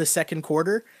in the second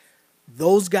quarter,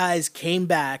 those guys came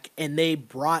back and they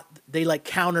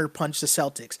counter punched the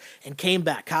Celtics and came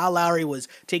back. Kyle Lowry was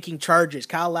taking charges.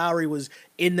 Kyle Lowry was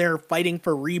in there fighting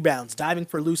for rebounds, diving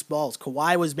for loose balls.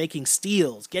 Kawhi was making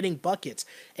steals, getting buckets.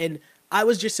 And I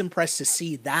was just impressed to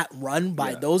see that run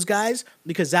by those guys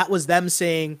because that was them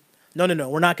saying, no,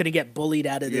 we're not going to get bullied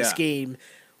out of this game.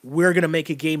 We're going to make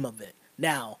a game of it.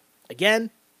 Now,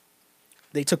 again,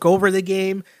 they took over the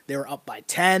game. They were up by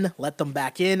 10, let them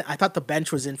back in. I thought the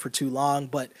bench was in for too long,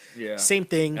 but same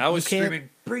thing. I was screaming,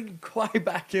 bring Kawhi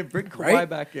back in, bring Kawhi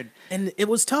back in. And it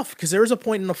was tough because there was a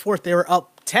point in the fourth, they were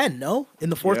up 10, no? In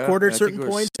the fourth quarter at certain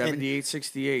points.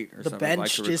 78-68 or something.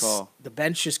 The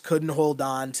bench just couldn't hold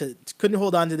on to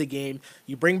the game.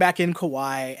 You bring back in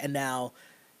Kawhi, and now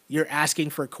you're asking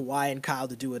for Kawhi and Kyle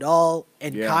to do it all,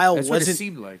 and Kyle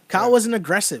wasn't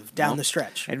aggressive down the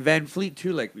stretch. And Van Fleet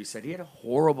too, like we said, he had a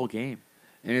horrible game,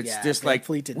 and it's just Van like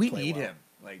Fleet didn't we play need well. him.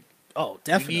 Like,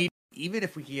 Definitely. Even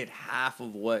if we get half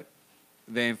of what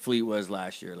Van Fleet was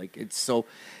last year, like it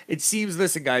seems.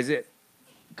 Listen, guys,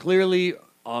 clearly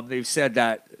they've said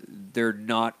that they're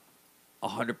not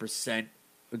 100%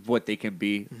 what they can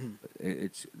be.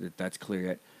 That's clear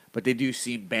yet, but they do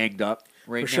seem banged up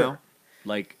right now. Sure.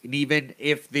 Like, and even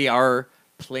if they are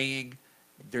playing,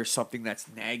 there's something that's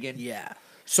nagging. Yeah.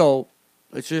 So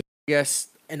let's just guess.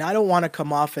 And I don't want to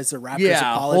come off as a Raptors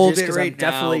apologist because I'm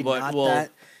definitely not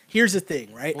that. Here's the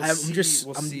thing, right? We'll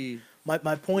see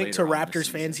my point to Raptors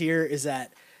fans here is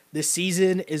that this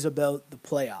season is about the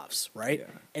playoffs, right? Yeah.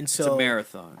 And so it's a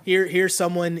marathon. Here's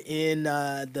someone in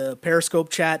the Periscope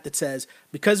chat that says,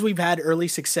 because we've had early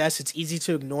success, it's easy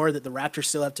to ignore that the Raptors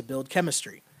still have to build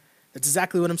chemistry. That's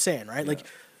exactly what I'm saying, right? Yeah. Like,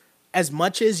 as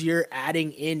much as you're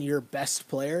adding in your best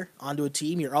player onto a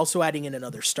team, you're also adding in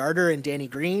another starter in Danny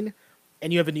Green,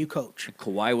 and you have a new coach. And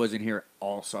Kawhi wasn't here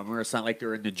all summer. It's not like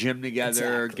they're in the gym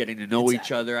together, getting to know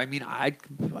each other. I mean,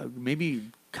 maybe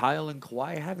Kyle and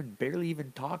Kawhi haven't barely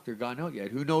even talked or gone out yet.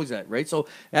 Who knows that, right? So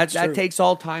that takes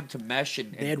all time to mesh.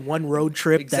 And they had one road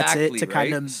trip, that's it, to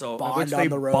kind of bond on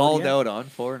the road. They balled out on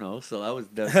 4-0, so that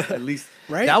was at least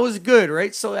right? That was good,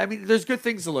 right? So, I mean, there's good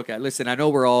things to look at. Listen, I know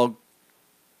we're all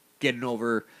getting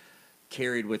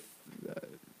carried with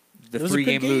the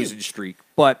 3-game losing streak,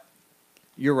 but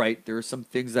you're right. There are some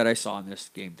things that I saw in this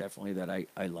game definitely that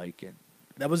I like. And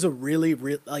that was a really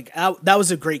that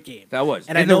was a great game. That was.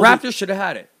 And the Raptors should have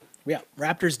had it. Yeah,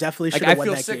 Raptors definitely should have won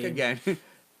that game. I feel sick again.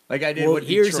 Like I did with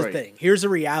Detroit. Here's the thing. Here's the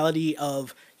reality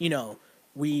of,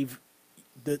 we've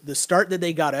the start that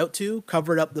they got out to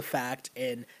covered up the fact,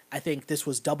 and I think this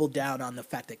was doubled down on the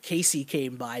fact that Casey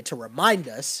came by to remind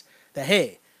us that,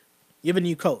 hey, you have a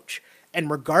new coach.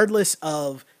 And regardless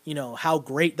of, how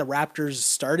great the Raptors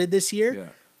started this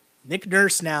year, Nick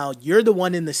Nurse now, you're the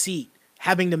one in the seat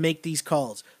having to make these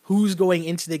calls. Who's going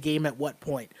into the game at what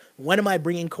point? When am I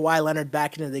bringing Kawhi Leonard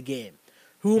back into the game?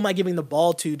 Who am I giving the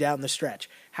ball to down the stretch?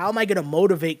 How am I going to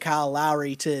motivate Kyle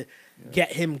Lowry to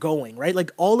get him going, right?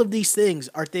 Like, all of these things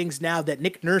are things now that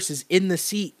Nick Nurse is in the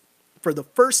seat for the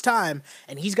first time,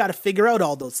 and he's got to figure out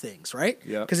all those things, right?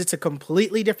 Yeah. Because it's a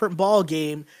completely different ball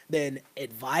game than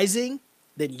advising,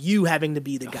 than you having to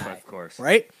be the guy. Of course.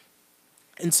 Right?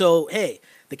 And so, hey,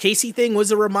 the Casey thing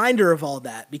was a reminder of all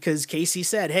that, because Casey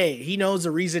said, hey, he knows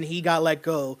the reason he got let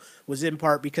go was in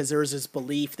part because there was this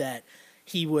belief that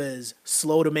he was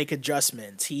slow to make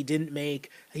adjustments. He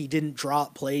didn't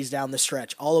drop plays down the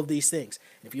stretch, all of these things.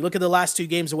 And if you look at the last two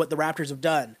games of what the Raptors have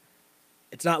done,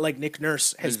 It's not like Nick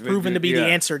Nurse has Has been proven to good, be the yeah.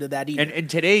 answer to that either. And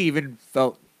today even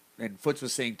felt, and Foots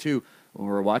was saying too when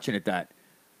we were watching it, that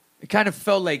it kind of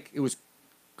felt like it was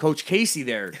Coach Casey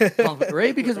there,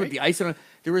 right? Because with the ice on,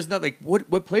 there was not like,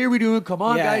 what play are we doing? Come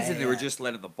on, Yeah, guys! And they were yeah. just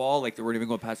letting the ball, like they weren't even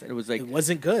going past it. It was like, It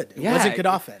wasn't good. It yeah, wasn't good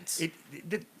offense. It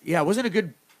wasn't a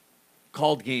good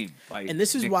called game. By And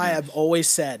this is Nick why Nurse. I've always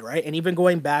said, right? And even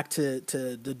going back to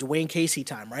the Dwayne Casey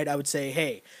time, right? I would say,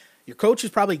 hey, your coach is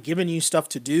probably giving you stuff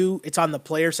to do. It's on the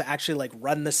players to actually like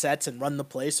run the sets and run the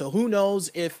plays. So who knows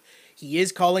if he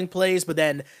is calling plays, but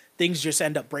then things just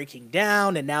end up breaking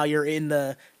down and now you're in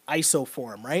the ISO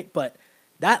form, right? But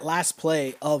that last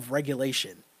play of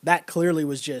regulation, that clearly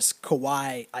was just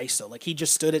Kawhi ISO. Like he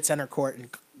just stood at center court and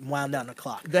wound down the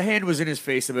clock. The hand was in his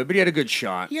face a bit, but he had a good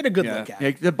shot. He had a good look at it.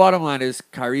 Like, the bottom line is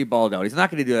Kyrie balled out. He's not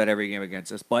going to do that every game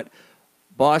against us. But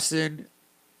Boston,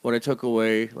 what I took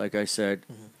away, like I said,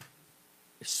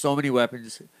 so many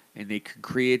weapons, and they can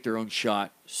create their own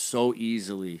shot so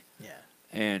easily. Yeah.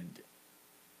 And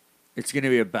it's going to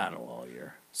be a battle all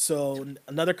year. So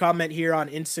another comment here on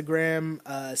Instagram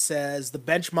says the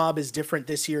bench mob is different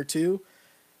this year too.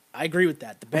 I agree with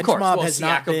that. The bench mob has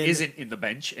not been isn't in the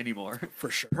bench anymore. for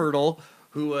sure. Hurdle,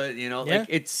 who Yeah. like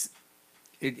it's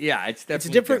definitely It's a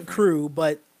different crew,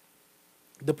 but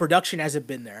the production hasn't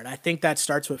been there, and I think that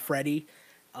starts with Freddie.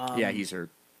 Yeah, he's hurt.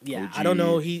 Yeah, OG. I don't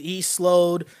know. He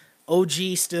slowed.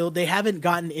 OG still, they haven't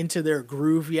gotten into their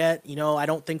groove yet. You know, I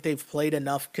don't think they've played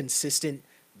enough consistent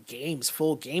games,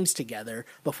 full games together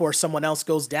before someone else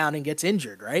goes down and gets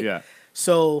injured, right? Yeah.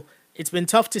 So it's been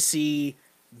tough to see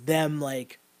them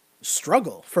like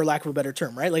struggle, for lack of a better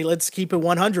term, right? Like let's keep it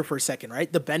 100 for a second,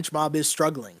 right? The bench mob is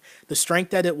struggling. The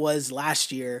strength that it was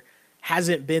last year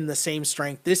hasn't been the same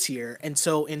strength this year. And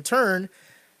so in turn,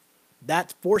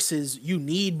 that forces you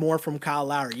need more from Kyle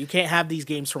Lowry. You can't have these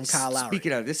games from Kyle Lowry.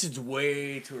 Speaking of, this is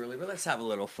way too early, but let's have a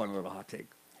little fun, a little hot take.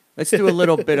 Let's do a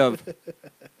little bit of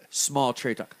small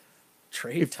trade talk.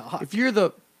 Trade talk. If you're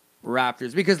the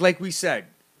Raptors, because like we said,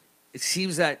 it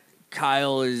seems that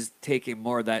Kyle is taking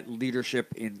more of that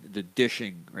leadership in the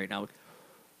dishing right now.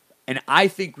 And I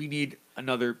think we need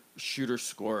another shooter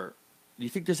scorer. Do you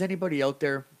think there's anybody out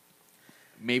there?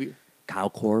 Maybe Kyle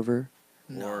Korver?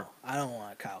 No, Or I don't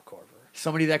want Kyle Korver.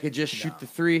 somebody that could just shoot No. the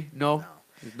three? No? No.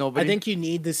 There's nobody? I think you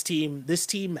need this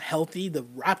team healthy. The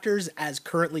Raptors as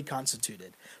currently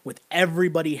constituted, with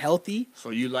everybody healthy, So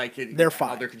you like it? They're How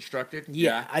fine. they're constructed?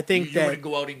 Yeah, I think you that- wouldn't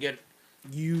go out and get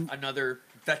you another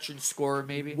veteran scorer,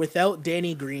 maybe. without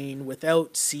Danny Green,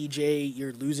 without CJ,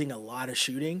 you're losing a lot of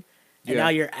shooting, and Yeah. now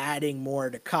you're adding more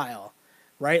to Kyle,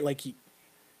 right? Like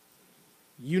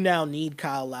you now need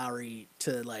Kyle Lowry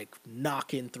to like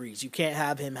knock in threes. You can't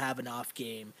have him have an off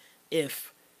game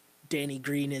if Danny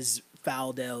Green is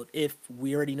fouled out. If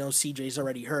we already know CJ's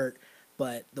already hurt,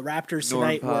 but the Raptors Norm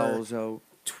tonight were Powell's out.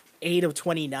 8 of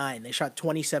 29. They shot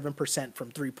 27%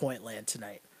 from 3-point land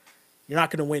tonight. You're not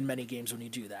going to win many games when you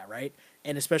do that, right?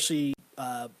 And especially,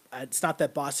 it's not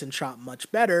that Boston shot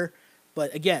much better,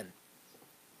 but again,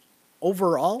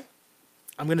 overall,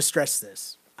 I'm going to stress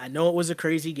this. I know it was a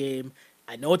crazy game.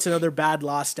 I know it's another bad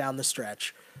loss down the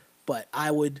stretch, but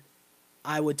I would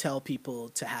tell people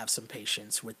to have some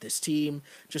patience with this team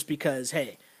just because,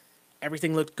 hey,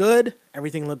 everything looked good,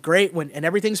 everything looked great, and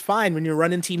everything's fine when you're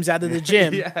running teams out of the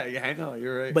gym. yeah, I know.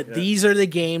 You're right. But yeah. these are the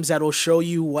games that will show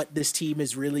you what this team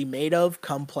is really made of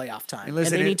come playoff time. And,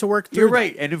 listen, they need to work through You're that,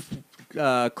 right. And if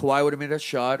Kawhi would have made a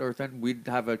shot, or then we'd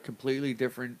have a completely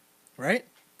different. right?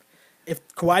 If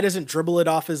Kawhi doesn't dribble it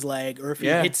off his leg, or if he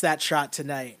Yeah. hits that shot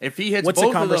tonight, If he hits what's both a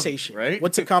of them, conversation? right?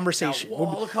 What's a conversation? Now,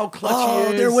 whoa, look how clutch Oh,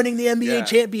 he is. they're winning the NBA Yeah.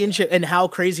 championship, and how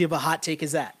crazy of a hot take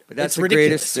is that? But that's It's the ridiculous,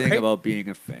 greatest thing right? about being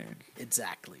a fan.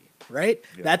 Exactly. Right?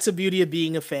 Yeah. That's the beauty of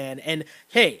being a fan. And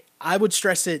hey, I would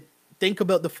stress it. Think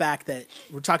about the fact that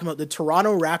we're talking about the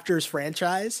Toronto Raptors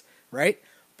franchise, right?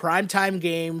 Primetime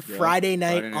game, Yeah, Friday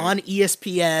night Friday night. on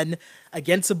ESPN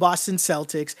against the Boston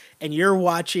Celtics, and you're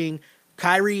watching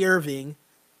Kyrie Irving,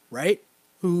 right?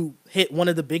 Who hit one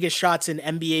of the biggest shots in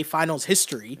NBA Finals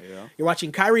history. Yeah. You're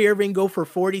watching Kyrie Irving go for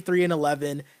 43 and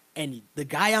 11, and the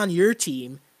guy on your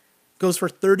team goes for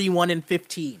 31 and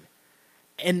 15.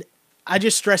 And I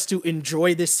just stress to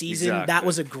enjoy this season. Exactly. That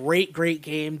was a great, great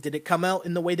game. Did it come out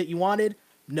in the way that you wanted?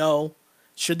 No.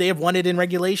 Should they have won it in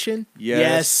regulation?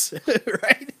 Yes. Yes.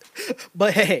 Right?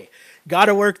 But hey, got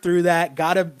to work through that,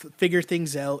 got to figure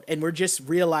things out. And we're just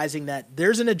realizing that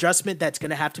there's an adjustment that's going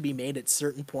to have to be made at a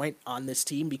certain point on this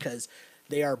team because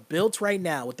they are built right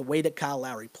now with the way that Kyle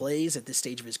Lowry plays at this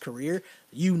stage of his career.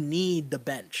 You need the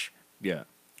bench, Yeah.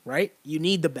 right? You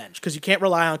need the bench because you can't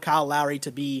rely on Kyle Lowry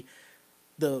to be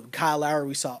the Kyle Lowry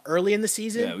we saw early in the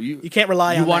season. Yeah, you can't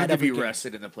rely you on want that him to be every game.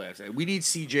 rested in the playoffs. We need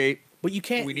CJ. But you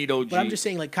can't. We need OG. But I'm just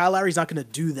saying, like, Kyle Lowry's not going to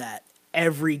do that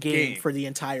every game for the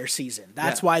entire season.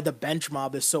 That's Yeah. why the bench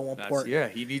mob is so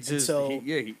important. He needs And his so-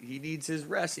 he needs his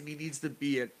rest, and he needs to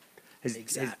be at his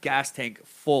Exactly. gas tank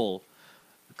full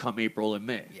come April and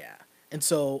May. Yeah. And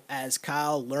so as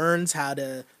Kyle learns how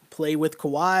to play with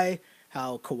Kawhi,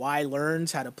 how Kawhi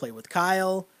learns how to play with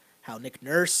Kyle, how Nick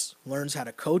Nurse learns how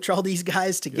to coach all these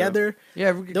guys together.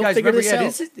 Yeah, They'll guys, figure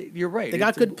remember, this out. you're right. They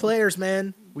got good players,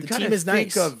 man. We The kind team of is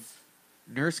think nice. of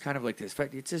Nurse kind of like this. In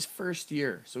fact, it's his first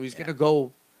year, so he's gonna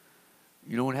go,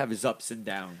 and have his ups and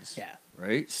downs. Yeah.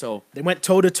 Right. So They went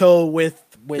toe to toe with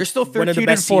they're still one of the 13 and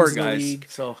best 4 teams in the guys. league.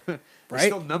 So they're Right?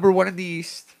 still number 1 in the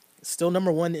East. Still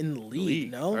number one in the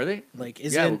league, no? Are they? Like, yeah,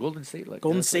 isn't well, Golden State.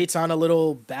 Golden State's on a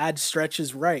little bad stretch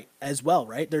as well,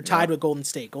 right? They're tied Yeah. with Golden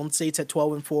State. Golden State's at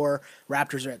 12-4.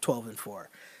 Raptors are at 12-4.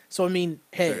 So I mean,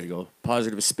 There you hey, go.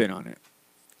 Positive spin on it.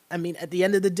 I mean, at the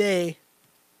end of the day,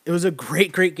 it was a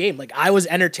great game. Like, I was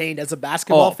entertained as a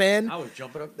basketball fan. I was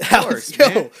jumping up. That was,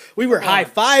 we were high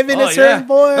fiving Oh, at certain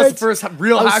points. That's the first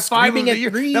real I was high five of screaming the at year.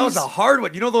 threes. That was a hard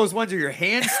one. You know those ones where your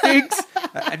hand stinks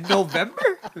in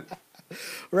November?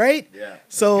 Right? Yeah.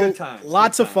 So Good times,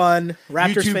 lots good of fun.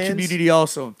 Raptors YouTube fans. community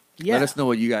also. Yeah. Let us know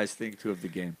what you guys think too of the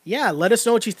game. Yeah, let us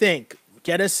know what you think.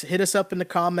 Hit us up in the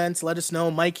comments. Let us know,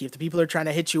 Mikey, if the people are trying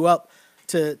to hit you up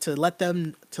to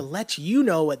let you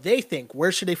know what they think.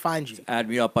 Where should they find you? Add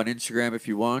me up on Instagram if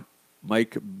you want.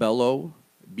 Mike Bello,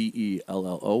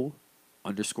 BELLO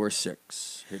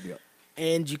 _6. Hit me up.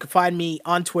 And you can find me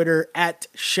on Twitter at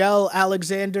Shell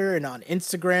Alexander and on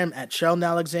Instagram at Sheldon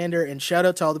Alexander. And shout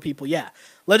out to all the people. Yeah,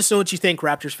 let us know what you think,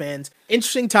 Raptors fans.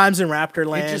 Interesting times in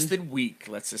Raptorland. Interesting week,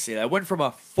 let's just say that. I went from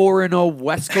a 4-0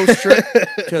 West Coast trip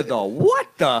to the what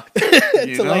the?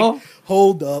 You To know? like,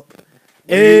 hold up.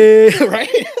 Right?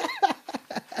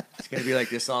 It's going to be like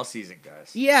this all season,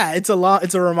 guys. Yeah, it's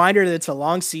a reminder that it's a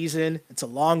long season, it's a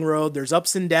long road. There's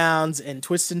ups and downs and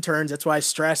twists and turns. That's why I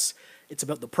stress it's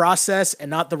about the process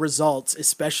and not the results,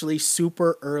 especially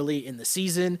super early in the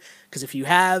season. Because if you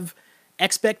have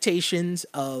expectations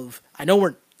of,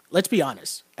 let's be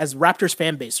honest, as Raptors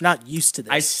fan base, we're not used to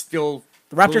this. The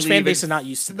Raptors fan base is not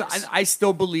used to this. I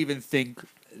still believe and think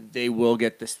they will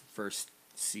get this first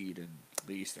seed in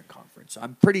the Eastern Conference.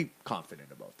 I'm pretty confident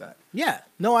about that. Yeah,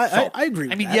 no, I agree.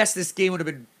 With I mean, that. yes, this game would have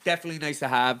been definitely nice to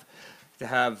have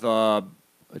a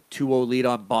 2-0 lead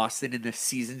on Boston in the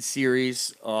season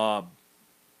series.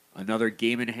 Another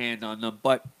game in hand on them,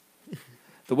 but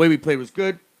the way we played was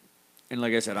good. And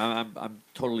like I said, I'm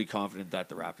totally confident that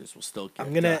the Raptors will still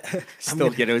get. Get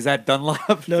it. Was that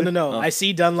Dunlop? No. Oh. I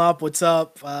see Dunlop. What's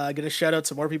up? Gonna shout out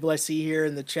some more people I see here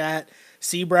in the chat.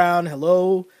 C Brown,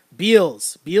 hello.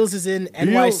 Beals is in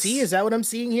NYC. Is that what I'm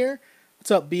seeing here?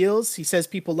 What's up, Beals? He says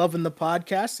people loving the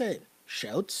podcast. Hey,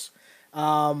 shouts.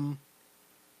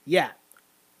 Yeah.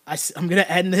 I'm going to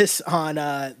end this on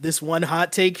this one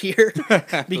hot take here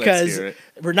because hear it.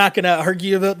 we're not going to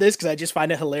argue about this because I just find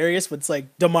it hilarious. But it's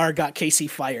like, DeMar got Casey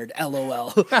fired, LOL,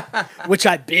 which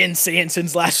I've been saying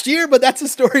since last year, but that's a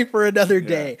story for another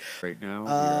day. Right now,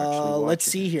 we're actually Let's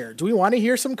watching see here. Do we want to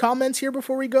hear some comments here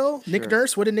before we go? Nick Sure.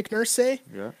 Nurse, what did Nick Nurse say? it.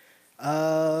 Yeah.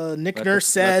 Nick Let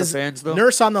Nurse the- let the says, fans know.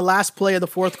 Nurse on the last play of the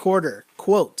fourth quarter,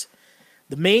 quote,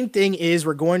 "The main thing is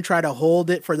we're going to try to hold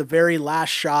it for the very last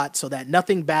shot so that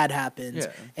nothing bad happens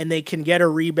Yeah. and they can get a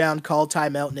rebound, call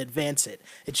timeout, and advance it.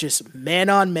 It's just man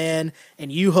on man,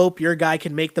 and you hope your guy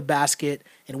can make the basket,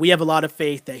 and we have a lot of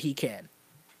faith that he can."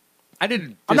 I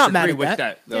didn't I'm not mad disagree at with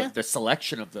that. that. Yeah. The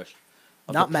selection of the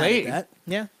Not the mad play. at that.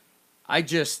 Yeah. I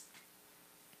just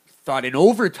thought in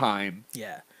overtime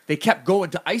Yeah. they kept going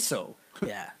to ISO,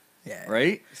 Yeah. Yeah.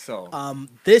 right? So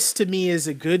This to me is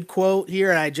a good quote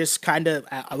here, and I just kind of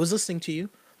I was listening to you,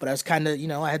 but I was kind of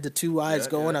I had the two eyes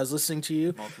Yeah, going. yeah. I was listening to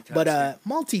you, Multitasking. but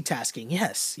multitasking,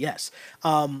 yes.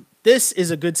 This is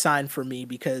a good sign for me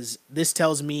because this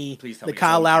tells me Please tell the me it's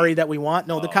Kyle OG. Lowry that we want.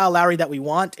 No, the Kyle Lowry that we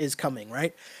want is coming,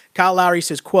 right? Kyle Lowry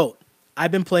says, "Quote: I've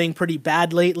been playing pretty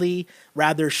bad lately,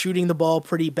 rather shooting the ball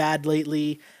pretty bad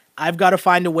lately. I've got to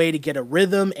find a way to get a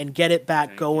rhythm and get it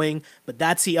back going, but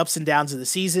that's the ups and downs of the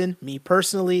season. Me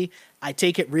personally, I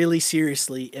take it really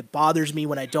seriously. It bothers me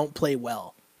when I don't play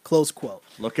well." Close quote.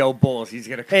 look out, Bulls. He's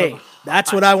gonna come. Hey,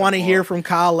 that's what I want to hear from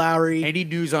Kyle Lowry. Any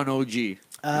news on OG?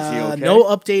 Is he okay? No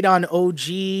update on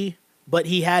OG, but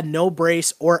he had no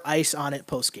brace or ice on it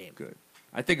post game. Good.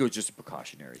 I think it was just a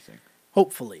precautionary thing.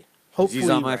 Hopefully. He's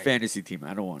on my right. fantasy team.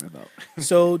 I don't want him out.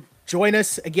 So join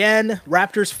us again.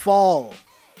 Raptors fall.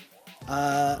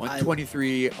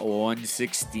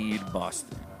 123-116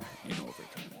 Boston in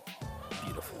overtime.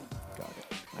 Beautiful. Got it.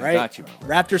 right? got you.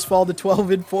 Raptors fall to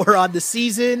 12-4 on the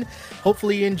season.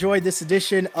 Hopefully you enjoyed this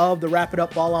edition of the Wrap It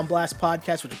Up Ball on Blast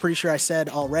podcast, which I'm pretty sure I said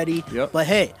already. Yep. But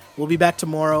hey, we'll be back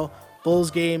tomorrow.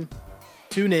 Bulls game.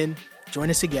 Tune in. Join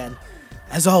us again.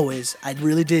 As always, I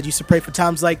really did used to pray for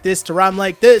times like this to rhyme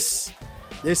like this.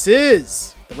 This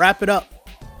is the Wrap It Up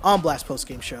on Blast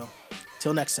postgame show.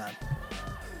 Till next time.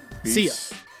 Peace. See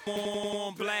ya.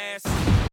 On blast.